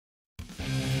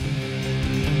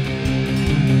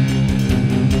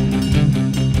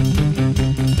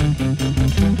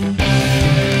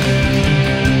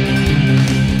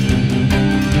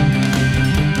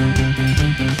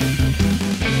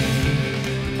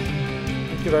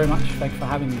you very much. Thanks for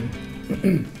having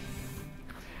me.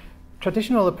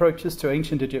 Traditional approaches to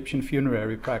ancient Egyptian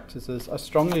funerary practices are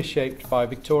strongly shaped by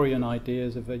Victorian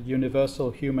ideas of a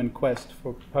universal human quest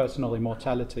for personal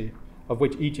immortality, of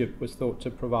which Egypt was thought to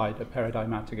provide a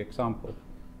paradigmatic example.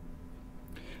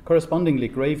 Correspondingly,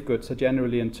 grave goods are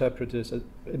generally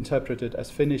interpreted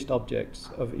as finished objects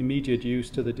of immediate use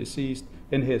to the deceased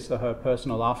in his or her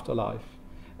personal afterlife,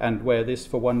 and where this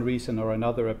for one reason or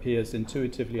another appears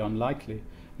intuitively unlikely,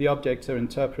 the objects are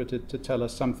interpreted to tell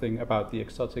us something about the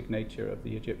exotic nature of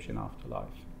the Egyptian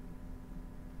afterlife.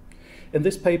 In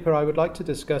this paper, I would like to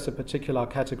discuss a particular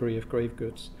category of grave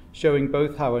goods, showing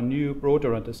both how a new,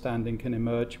 broader understanding can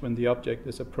emerge when the object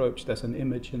is approached as an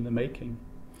image in the making,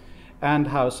 and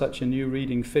how such a new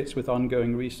reading fits with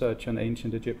ongoing research on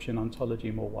ancient Egyptian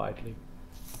ontology more widely.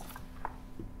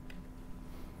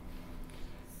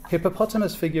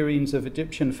 Hippopotamus figurines of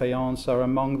Egyptian faience are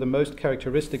among the most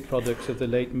characteristic products of the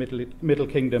late Middle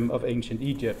Kingdom of ancient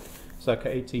Egypt, circa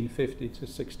 1850 to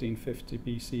 1650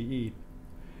 BCE.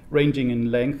 Ranging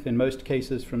in length, in most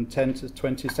cases from 10 to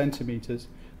 20 centimeters,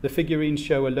 the figurines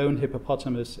show a lone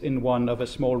hippopotamus in one of a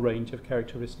small range of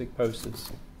characteristic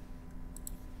poses.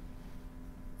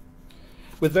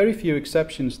 With very few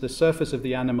exceptions, the surface of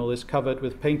the animal is covered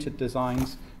with painted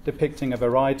designs depicting a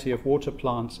variety of water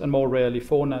plants and more rarely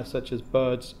fauna such as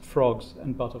birds, frogs,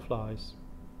 and butterflies.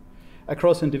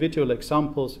 Across individual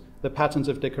examples, the patterns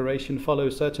of decoration follow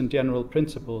certain general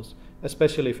principles,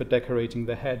 especially for decorating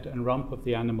the head and rump of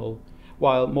the animal,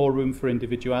 with more room for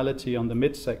individuality on the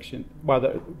midsection,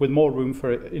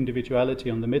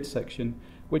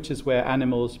 which is where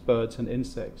animals, birds, and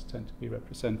insects tend to be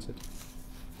represented.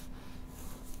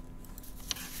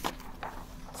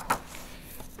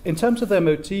 In terms of their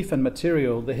motif and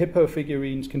material, the hippo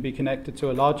figurines can be connected to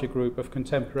a larger group of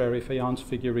contemporary faience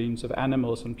figurines of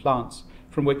animals and plants,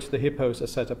 from which the hippos are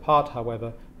set apart,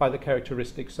 however, by the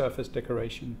characteristic surface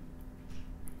decoration.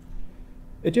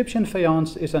 Egyptian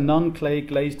faience is a non-clay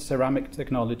glazed ceramic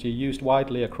technology used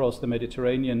widely across the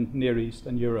Mediterranean, Near East,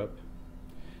 and Europe.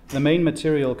 The main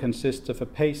material consists of a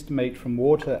paste made from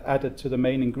water added to the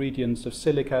main ingredients of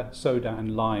silica, soda,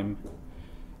 and lime.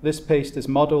 This paste is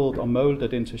modeled or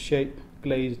molded into shape,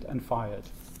 glazed, and fired.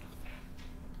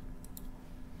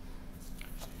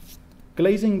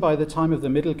 Glazing by the time of the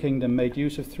Middle Kingdom made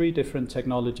use of three different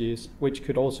technologies, which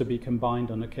could also be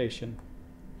combined on occasion.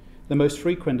 The most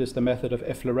frequent is the method of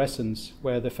efflorescence,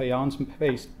 where the faience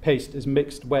paste is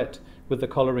mixed wet with the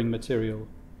coloring material.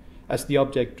 As the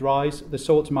object dries, the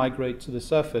salts migrate to the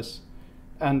surface,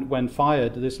 and when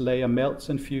fired, this layer melts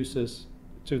and fuses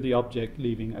to the object,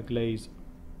 leaving a glaze.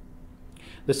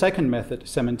 The second method,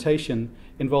 cementation,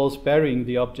 involves burying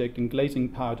the object in glazing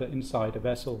powder inside a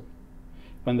vessel.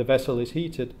 When the vessel is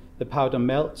heated, the powder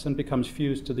melts and becomes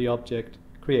fused to the object,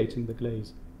 creating the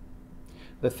glaze.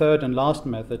 The third and last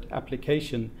method,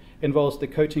 application, involves the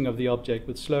coating of the object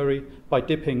with slurry by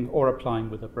dipping or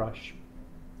applying with a brush.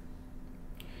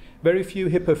 Very few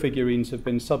hippo figurines have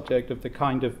been subject of the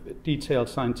kind of detailed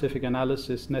scientific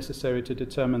analysis necessary to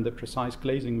determine the precise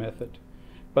glazing method.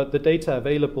 But the data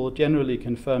available generally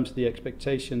confirms the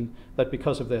expectation that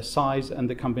because of their size and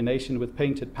the combination with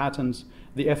painted patterns,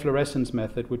 the efflorescence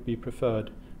method would be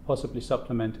preferred, possibly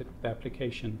supplemented with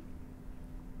application.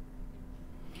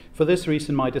 For this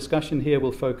reason, my discussion here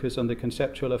will focus on the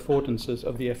conceptual affordances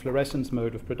of the efflorescence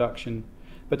mode of production,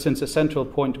 but since a central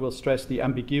point will stress the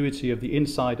ambiguity of the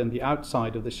inside and the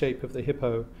outside of the shape of the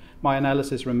hippo, my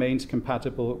analysis remains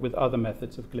compatible with other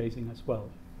methods of glazing as well.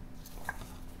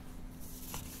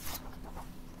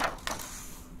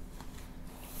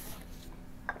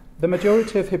 The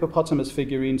majority of hippopotamus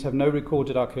figurines have no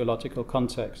recorded archaeological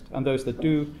context, and those that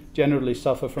do generally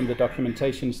suffer from the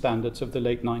documentation standards of the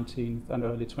late 19th and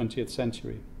early 20th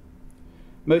century.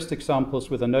 Most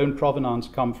examples with a known provenance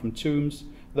come from tombs,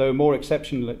 though more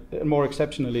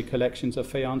exceptionally collections of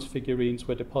faience figurines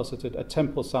were deposited at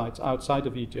temple sites outside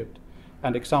of Egypt,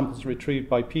 and examples retrieved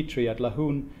by Petrie at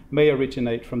Lahoun may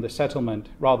originate from the settlement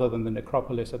rather than the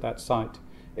necropolis at that site,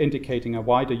 indicating a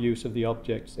wider use of the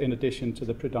objects in addition to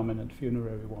the predominant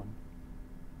funerary one.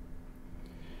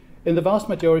 In the vast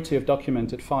majority of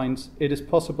documented finds, it is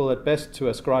possible at best to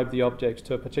ascribe the objects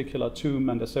to a particular tomb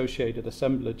and associated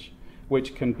assemblage,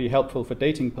 which can be helpful for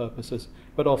dating purposes,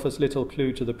 but offers little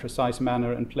clue to the precise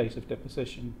manner and place of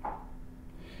deposition.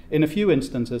 In a few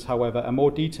instances, however, a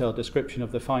more detailed description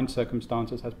of the find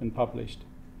circumstances has been published.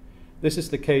 This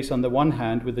is the case on the one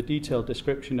hand with the detailed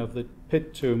description of the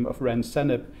pit tomb of Ren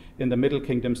Seneb in the Middle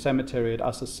Kingdom cemetery at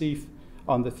Asasif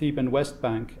on the Theban West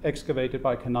Bank, excavated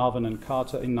by Carnarvon and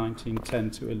Carter in 1910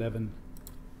 to 11.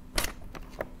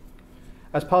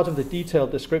 As part of the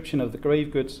detailed description of the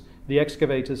grave goods, the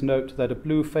excavators note that a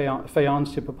blue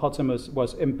faience hippopotamus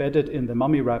was embedded in the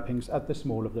mummy wrappings at the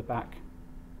small of the back.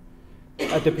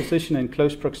 A deposition in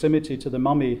close proximity to the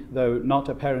mummy, though not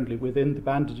apparently within the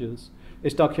bandages,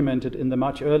 is documented in the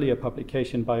much earlier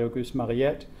publication by Auguste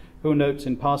Mariette, who notes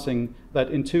in passing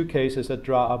that in 2 cases at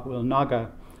Dra Abu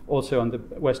al-Naga, also on the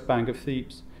west bank of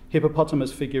Thebes,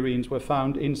 hippopotamus figurines were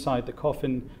found inside the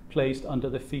coffin placed under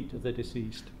the feet of the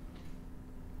deceased.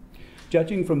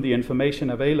 Judging from the information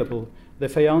available, the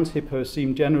faience hippos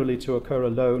seem generally to occur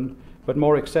alone, but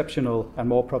more exceptional and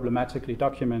more problematically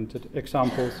documented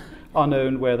examples are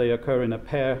known where they occur in a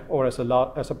pair or as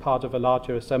a part of a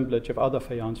larger assemblage of other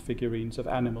faience figurines of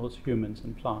animals, humans,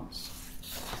 and plants.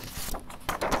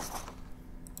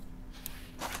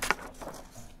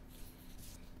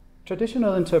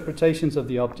 Traditional interpretations of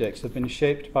the objects have been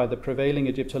shaped by the prevailing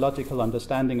Egyptological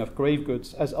understanding of grave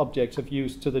goods as objects of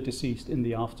use to the deceased in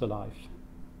the afterlife.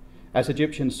 As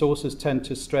Egyptian sources tend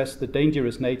to stress the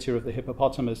dangerous nature of the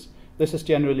hippopotamus, this has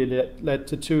generally led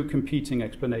to 2 competing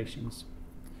explanations.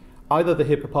 Either the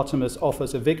hippopotamus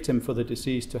offers a victim for the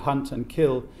deceased to hunt and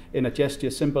kill in a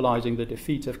gesture symbolizing the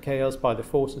defeat of chaos by the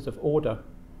forces of order,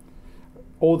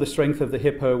 or the strength of the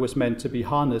hippo was meant to be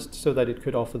harnessed so that it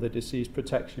could offer the deceased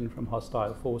protection from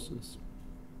hostile forces.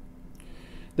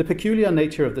 The peculiar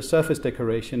nature of the surface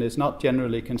decoration is not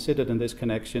generally considered in this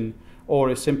connection,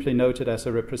 or is simply noted as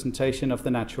a representation of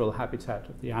the natural habitat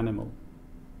of the animal.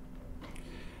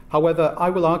 However,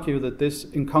 I will argue that this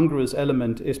incongruous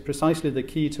element is precisely the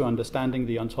key to understanding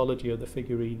the ontology of the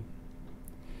figurine.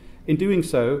 In doing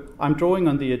so, I'm drawing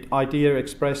on the idea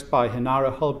expressed by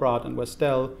Henara Holbrad and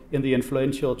Westell in the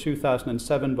influential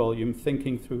 2007 volume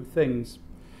Thinking Through Things,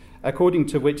 according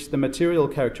to which the material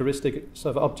characteristics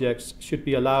of objects should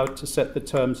be allowed to set the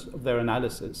terms of their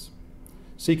analysis,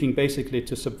 seeking basically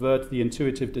to subvert the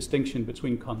intuitive distinction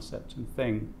between concept and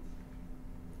thing.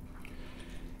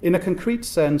 In a concrete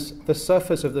sense, the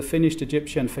surface of the finished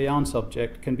Egyptian faience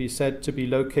object can be said to be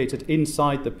located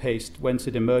inside the paste whence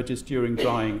it emerges during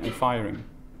drying and firing.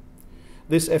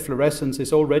 This efflorescence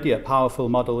is already a powerful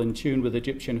model in tune with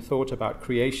Egyptian thought about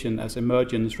creation as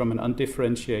emergence from an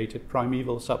undifferentiated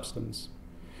primeval substance.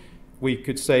 We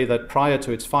could say that prior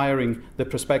to its firing, the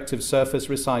prospective surface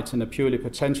resides in a purely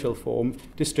potential form,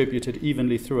 distributed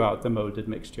evenly throughout the molded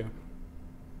mixture.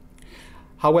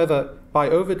 However, by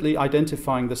overtly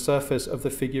identifying the surface of the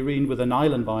figurine with a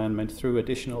Nile environment through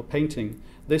additional painting,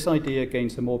 this idea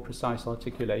gains a more precise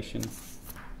articulation.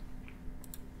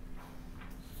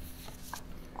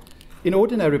 In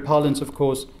ordinary parlance, of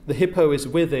course, the hippo is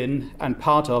within and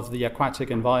part of the aquatic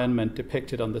environment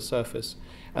depicted on the surface,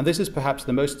 and this is perhaps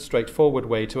the most straightforward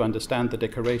way to understand the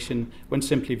decoration when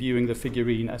simply viewing the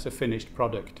figurine as a finished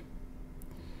product.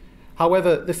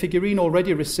 However, the figurine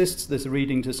already resists this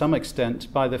reading to some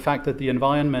extent by the fact that the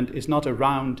environment is not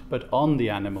around but on the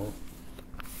animal,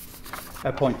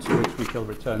 a point to which we shall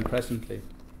return presently.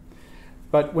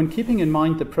 But when keeping in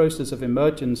mind the process of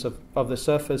emergence of the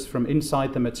surface from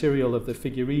inside the material of the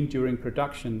figurine during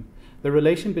production, the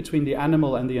relation between the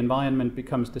animal and the environment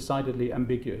becomes decidedly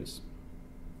ambiguous.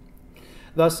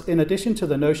 Thus, in addition to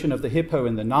the notion of the hippo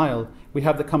in the Nile, we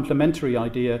have the complementary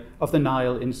idea of the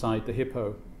Nile inside the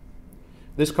hippo.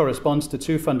 This corresponds to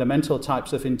 2 fundamental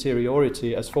types of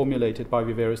interiority as formulated by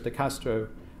Viveros de Castro.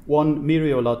 One,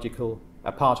 mereological,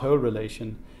 a part-whole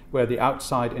relation, where the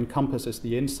outside encompasses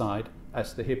the inside,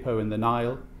 as the hippo in the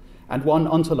Nile, and one,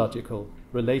 ontological,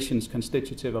 relations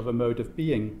constitutive of a mode of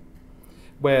being,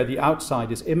 where the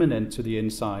outside is immanent to the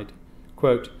inside,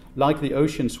 quote, like the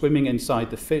ocean swimming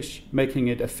inside the fish, making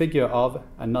it a figure of,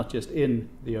 and not just in,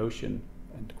 the ocean,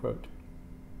 end quote.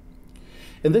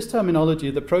 In this terminology,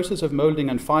 the process of molding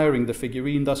and firing the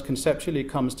figurine thus conceptually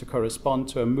comes to correspond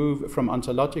to a move from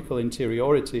ontological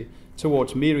interiority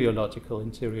towards mereological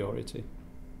interiority.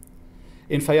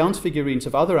 In faience figurines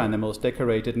of other animals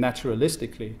decorated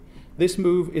naturalistically, this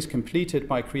move is completed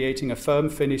by creating a firm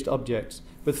finished object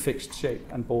with fixed shape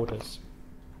and borders.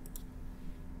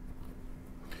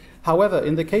 However,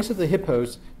 in the case of the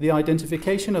hippos, the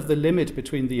identification of the limit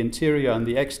between the interior and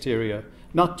the exterior,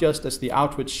 not just as the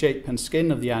outward shape and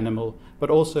skin of the animal, but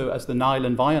also as the Nile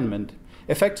environment,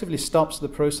 effectively stops the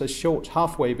process short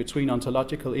halfway between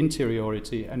ontological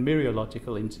interiority and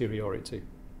mereological interiority.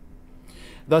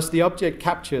 Thus, the object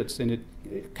captures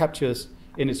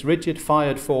in its rigid,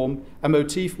 fired form a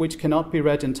motif which cannot be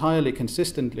read entirely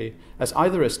consistently as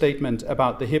either a statement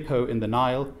about the hippo in the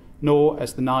Nile, nor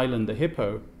as the Nile and the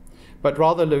hippo, but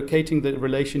rather locating the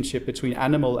relationship between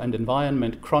animal and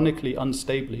environment chronically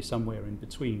unstably somewhere in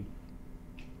between.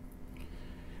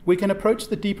 We can approach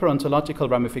the deeper ontological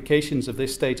ramifications of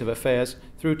this state of affairs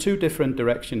through two different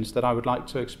directions that I would like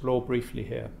to explore briefly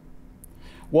here.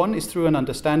 One is through an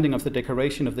understanding of the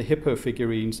decoration of the hippo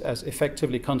figurines as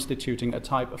effectively constituting a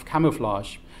type of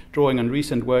camouflage, drawing on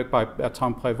recent work by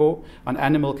Bertrand Prévost on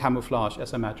animal camouflage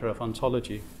as a matter of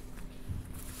ontology.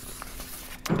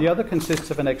 The other consists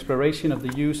of an exploration of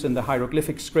the use in the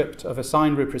hieroglyphic script of a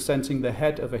sign representing the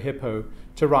head of a hippo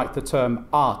to write the term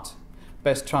art,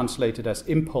 best translated as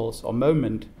impulse or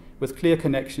moment, with clear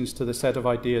connections to the set of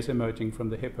ideas emerging from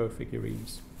the hippo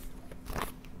figurines.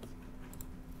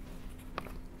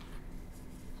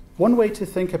 One way to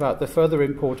think about the further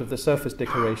import of the surface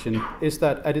decoration is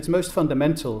that at its most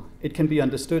fundamental, it can be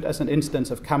understood as an instance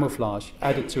of camouflage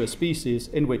added to a species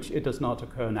in which it does not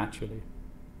occur naturally.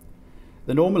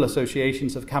 The normal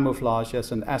associations of camouflage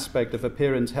as an aspect of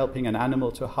appearance helping an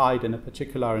animal to hide in a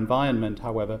particular environment,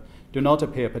 however, do not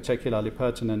appear particularly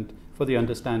pertinent for the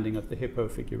understanding of the hippo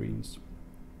figurines.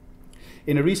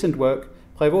 In a recent work,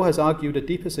 Prévost has argued a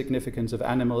deeper significance of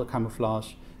animal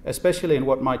camouflage, especially in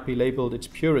what might be labeled its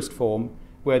purest form,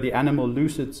 where the animal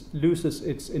loses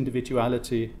its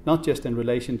individuality, not just in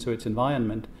relation to its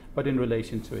environment, but in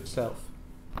relation to itself.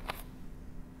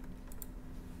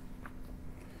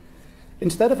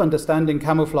 Instead of understanding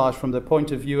camouflage from the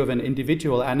point of view of an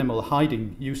individual animal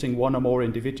hiding using one or more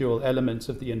individual elements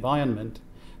of the environment,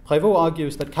 Prévost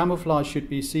argues that camouflage should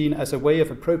be seen as a way of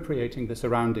appropriating the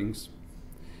surroundings.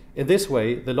 In this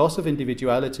way, the loss of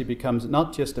individuality becomes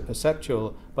not just a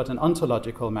perceptual, but an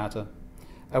ontological matter,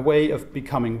 a way of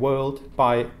becoming world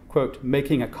by, quote,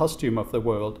 making a costume of the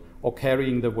world or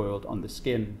carrying the world on the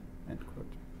skin, end quote.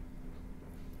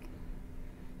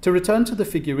 To return to the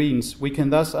figurines, we can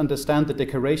thus understand the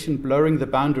decoration blurring the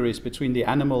boundaries between the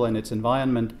animal and its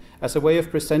environment as a way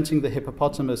of presenting the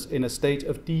hippopotamus in a state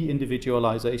of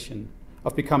de-individualization,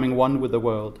 of becoming one with the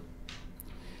world.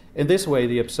 In this way,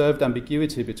 the observed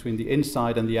ambiguity between the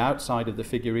inside and the outside of the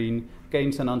figurine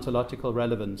gains an ontological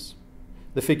relevance.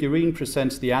 The figurine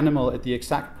presents the animal at the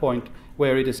exact point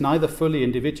where it is neither fully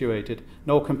individuated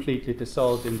nor completely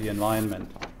dissolved in the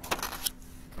environment.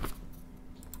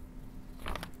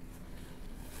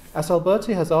 As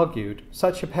Alberti has argued,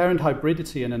 such apparent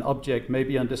hybridity in an object may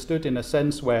be understood in a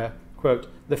sense where, quote,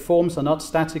 the forms are not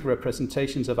static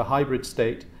representations of a hybrid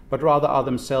state, but rather are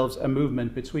themselves a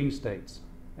movement between states,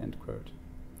 end quote.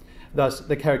 Thus,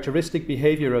 the characteristic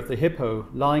behavior of the hippo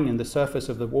lying in the surface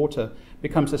of the water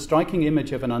becomes a striking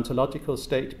image of an ontological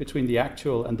state between the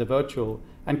actual and the virtual,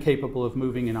 and capable of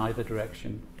moving in either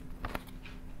direction.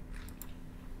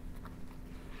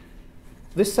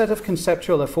 This set of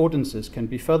conceptual affordances can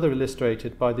be further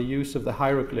illustrated by the use of the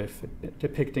hieroglyph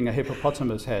depicting a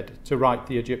hippopotamus head to write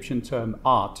the Egyptian term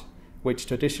art, which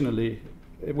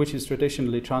is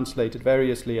traditionally translated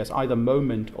variously as either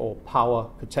moment or power,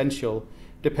 potential,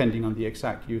 depending on the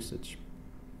exact usage.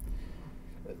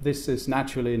 This is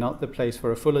naturally not the place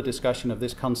for a fuller discussion of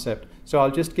this concept, so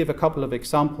I'll just give a couple of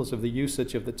examples of the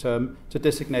usage of the term to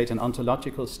designate an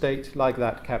ontological state like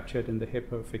that captured in the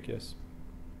hippo figures.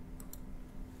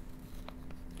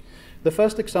 The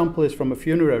first example is from a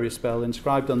funerary spell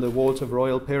inscribed on the walls of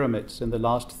royal pyramids in the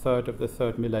last third of the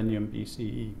 3rd millennium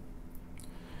BCE.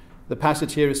 The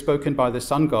passage here is spoken by the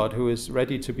sun god who is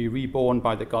ready to be reborn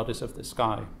by the goddess of the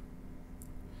sky.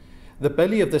 The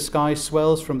belly of the sky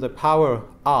swells from the power,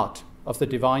 art, of the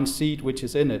divine seed which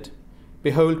is in it.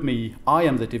 Behold me, I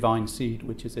am the divine seed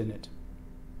which is in it.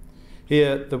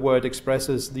 Here, the word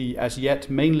expresses the as yet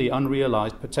mainly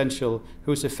unrealized potential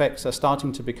whose effects are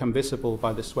starting to become visible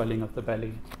by the swelling of the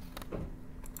belly.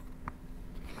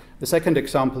 The second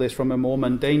example is from a more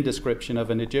mundane description of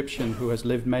an Egyptian who has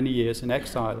lived many years in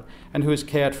exile and who is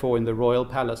cared for in the royal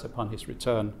palace upon his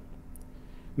return.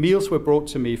 Meals were brought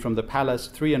to me from the palace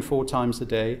 3 and 4 times a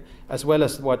day, as well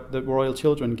as what the royal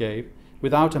children gave,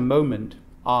 without a moment,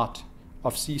 art,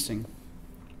 of ceasing.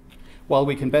 While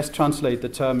we can best translate the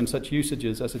term in such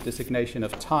usages as a designation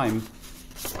of time,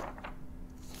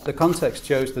 the context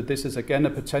shows that this is again a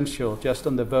potential just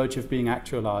on the verge of being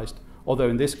actualized, although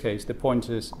in this case the point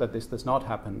is that this does not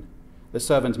happen. The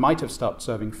servants might have stopped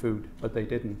serving food, but they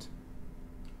didn't.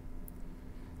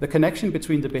 The connection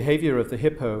between the behavior of the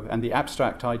hippo and the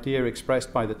abstract idea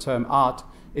expressed by the term art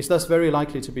is thus very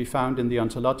likely to be found in the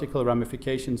ontological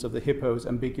ramifications of the hippo's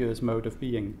ambiguous mode of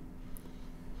being.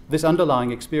 This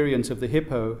underlying experience of the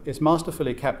hippo is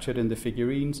masterfully captured in the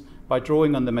figurines by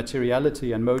drawing on the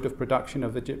materiality and mode of production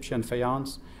of Egyptian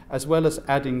faience, as well as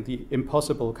adding the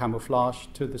impossible camouflage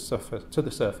to the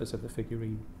surface of the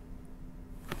figurine.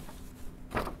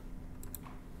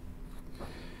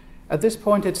 At this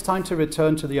point, it's time to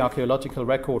return to the archaeological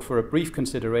record for a brief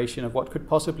consideration of what could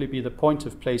possibly be the point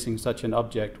of placing such an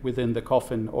object within the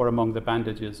coffin or among the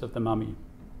bandages of the mummy.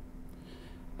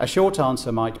 A short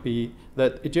answer might be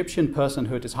that Egyptian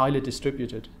personhood is highly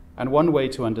distributed, and one way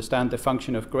to understand the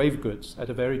function of grave goods at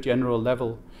a very general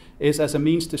level is as a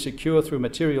means to secure through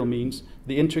material means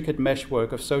the intricate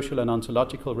meshwork of social and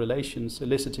ontological relations,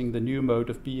 eliciting the new mode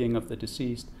of being of the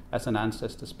deceased as an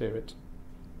ancestor spirit.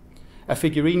 A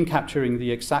figurine capturing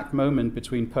the exact moment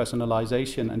between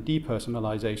personalization and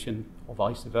depersonalization, or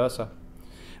vice versa,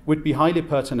 would be highly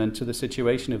pertinent to the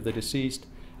situation of the deceased,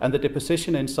 and the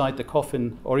deposition inside the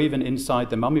coffin or even inside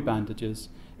the mummy bandages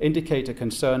indicate a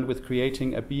concern with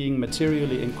creating a being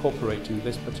materially incorporating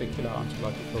this particular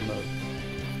ontological mode.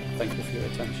 Thank you for your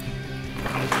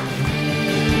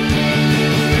attention.